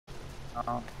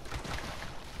No,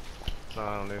 No,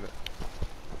 I don't need it.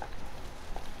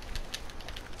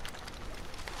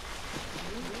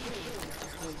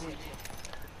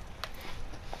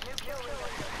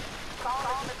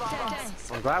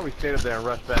 I'm glad we stayed up there and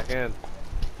rushed back in.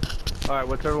 Alright,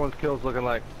 what's everyone's kills looking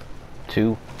like?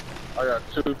 2. I got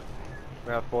 2.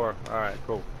 We have 4. Alright,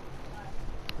 cool.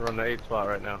 We're on the 8 spot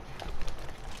right now.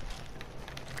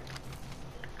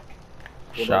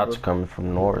 Shots coming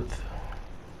from northwest.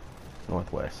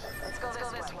 Let's go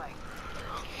this way.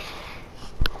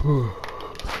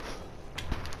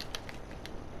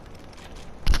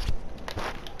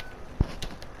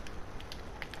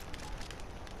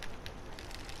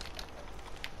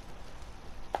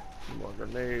 More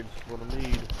grenades, what I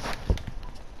need.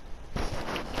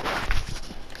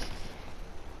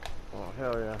 Oh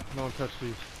hell yeah, no one touch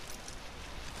these.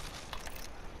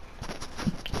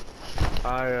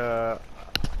 I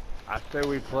say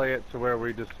we play it to where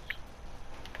we just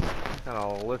kind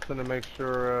of listen to make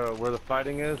sure where the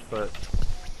fighting is, but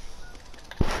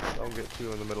don't get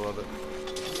too in the middle of it.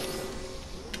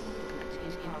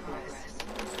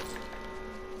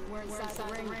 We're inside the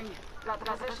ring. Got the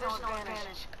positional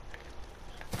advantage.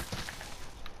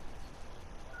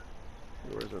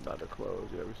 Doors are about to close.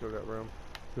 Yeah, we still got room.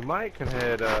 We might can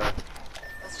head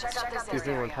Let's check out see if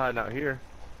anyone's hiding out here.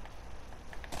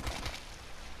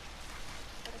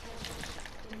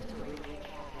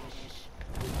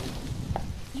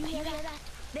 You hear that?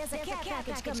 There's a care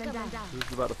package coming down. This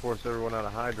is about to force everyone out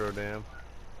of Hydro Dam.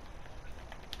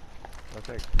 I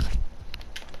think.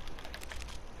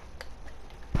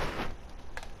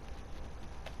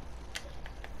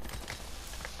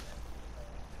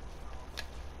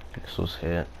 This was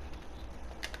hit.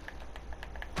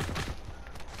 Oh,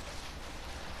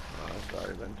 it's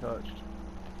already been touched.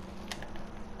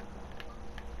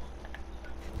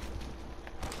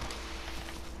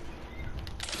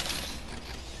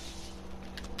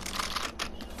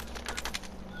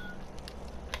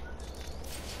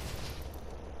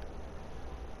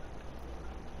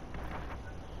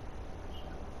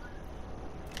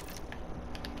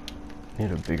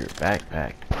 Need a bigger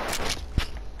backpack.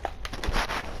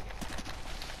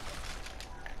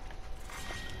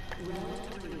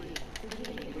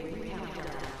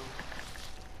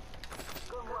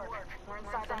 Good work. We're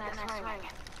inside the next ring.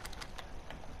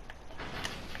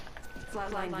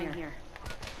 Flatline here.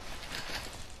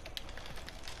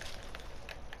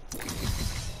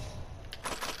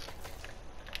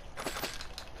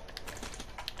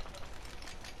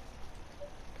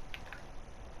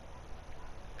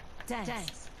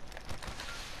 Thanks.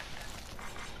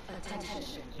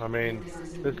 I mean,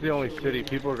 this is the only city.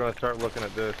 People are going to start looking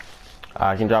at this.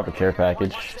 I can drop a care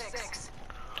package. 116.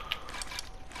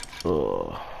 Ugh,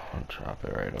 I'll drop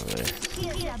it right over there.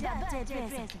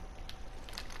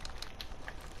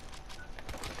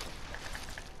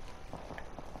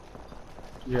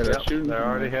 Yeah, they're shooting. They're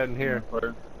already heading here.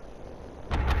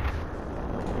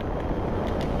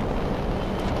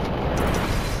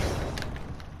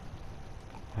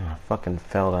 I fucking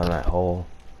fell down that hole.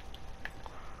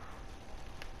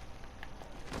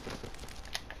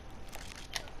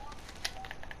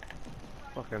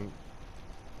 Fucking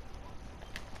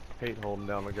hate holding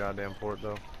down the goddamn fort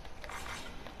though.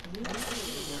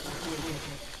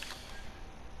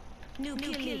 New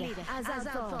kill leader,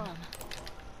 Azalthorn.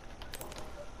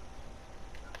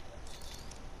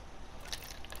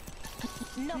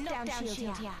 Knockdown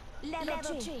shield here.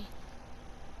 Level 3.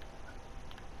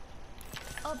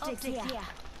 Optics here.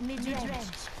 Mid-range.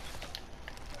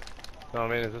 So I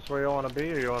mean, is this where you want to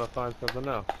be, or you want to find something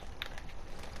else?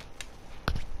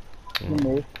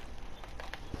 Move.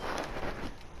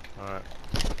 Alright.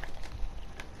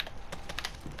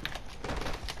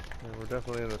 Yeah, we're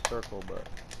definitely in the circle, but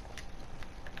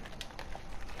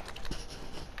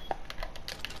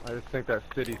I just think that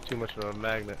city's too much of a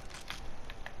magnet.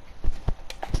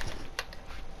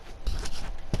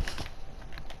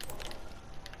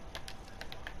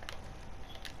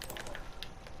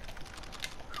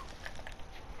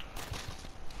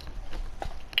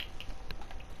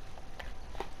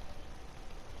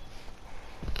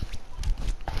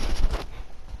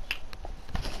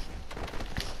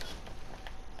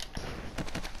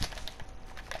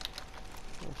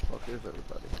 Where the fuck is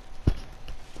everybody?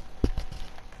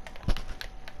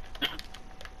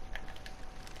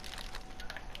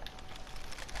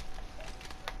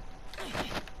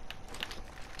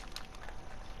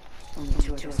 Only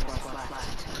two other squads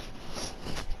left.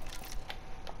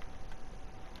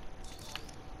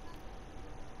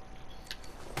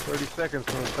 30 seconds,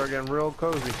 we're gonna start getting real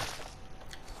cozy.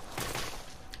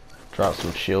 Drop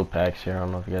some shield packs here. I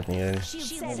don't know if you guys need any.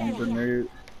 Shield One set here. grenade.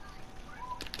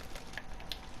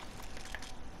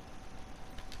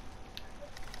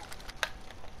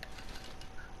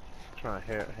 trying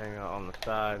to hang out on the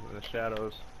side in the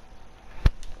shadows.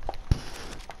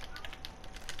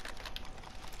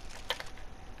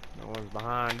 No one's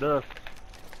behind us.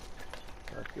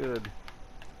 That's good.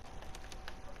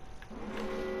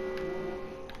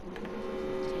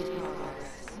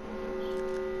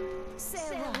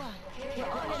 Sarah, you're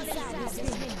all inside this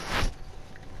thing.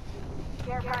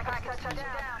 Care package touching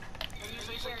down. They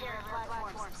usually carry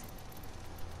platforms.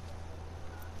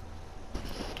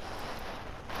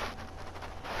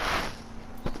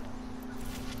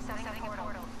 Setting a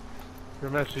portal.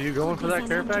 Ramesh, are you going for that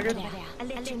care package? I'll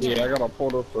let you know. Yeah, I got a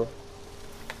portal for.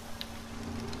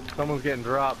 Someone's getting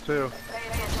dropped too. Pay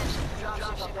attention.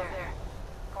 Dropship up there.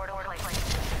 Portal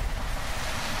place.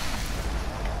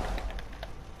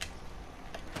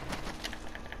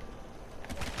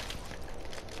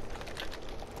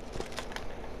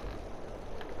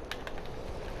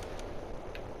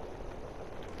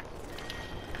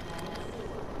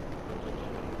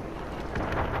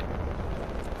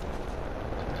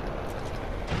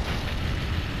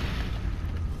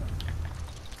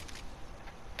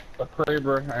 A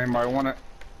Kraber. Anybody want it?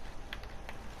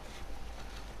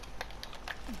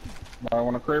 Anybody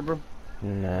want a Kraber?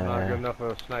 I'm not Nah. good enough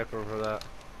of a sniper for that.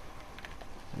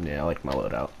 Yeah, I like my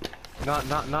loadout.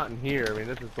 Not in here. I mean,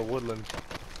 this is the woodland.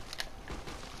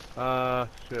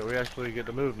 Shit, we actually get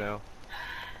to move now.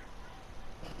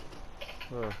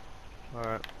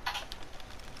 Alright.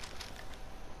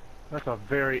 That's a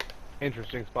very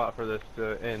interesting spot for this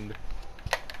to end.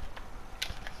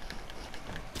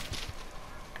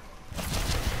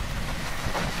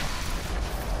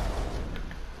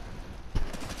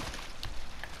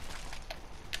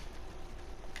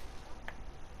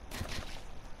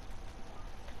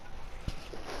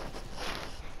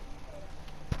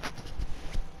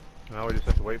 Now we just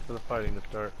have to wait for the fighting to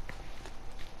start.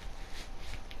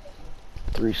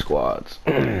 3 squads.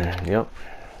 Yep.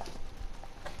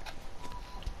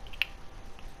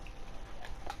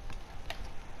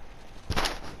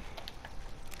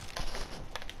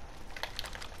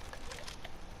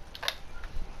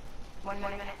 One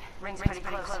minute. Rings pretty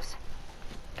close.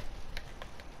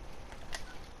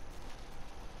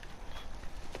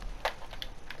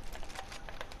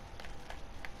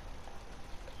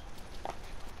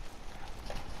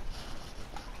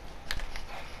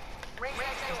 Ring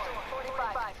next door.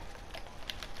 45.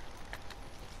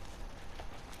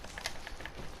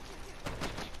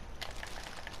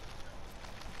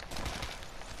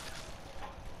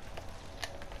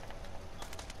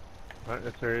 Alright,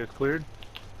 this area is cleared.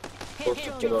 Head to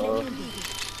the- control. Ring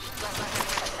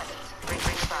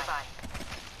 5.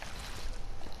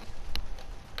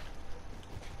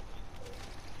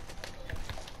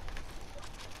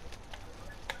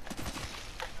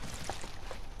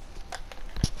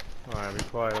 Alright, be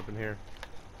quiet up in here.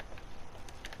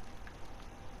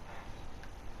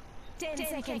 10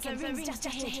 seconds. The ring's just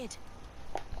ahead.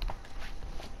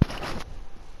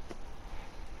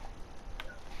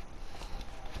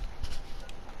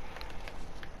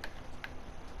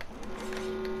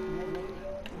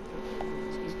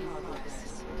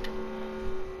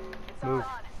 Move.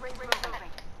 Ring moving.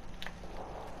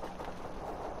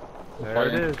 There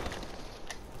it is.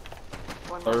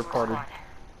 Third party.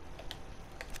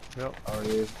 Yep. Oh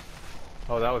yeah.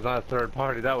 Oh, that was not a third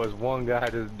party. That was one guy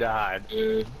just died.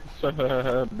 Yeah.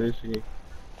 Basically.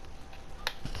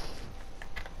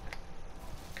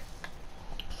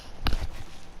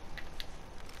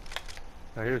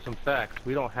 Now here's some facts.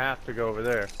 We don't have to go over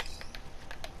there.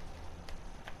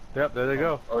 Yep, there they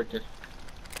go. Okay.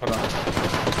 Hold on.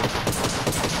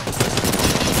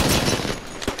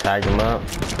 Tag him up.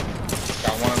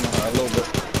 Got one a little bit.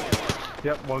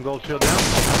 Yep, one gold shield down.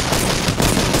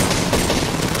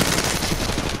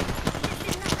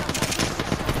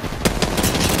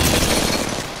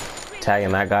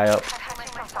 Tagging that guy up.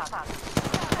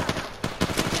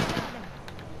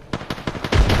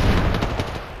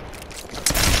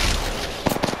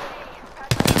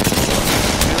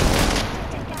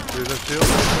 Here's a shield.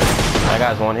 That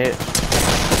guy's one hit.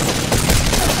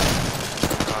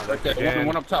 Okay,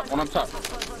 one up top. One up top.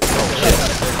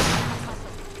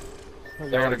 You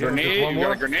They got wanna a give us just grenade. one You got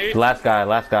more? a grenade. Last guy,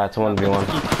 it's 1v1. Yeah,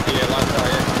 last guy.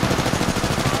 Yeah.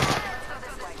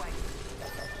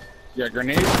 You got a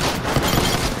grenade.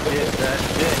 Hit that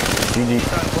shit. GG.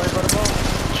 Trying to play by the ball?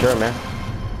 Sure, man.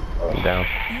 I'm down.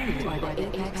 You are the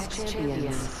Apex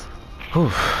champions.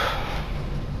 Whew.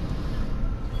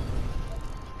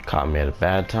 Caught me at a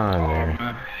bad time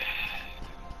there.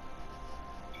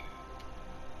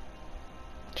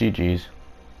 GG's.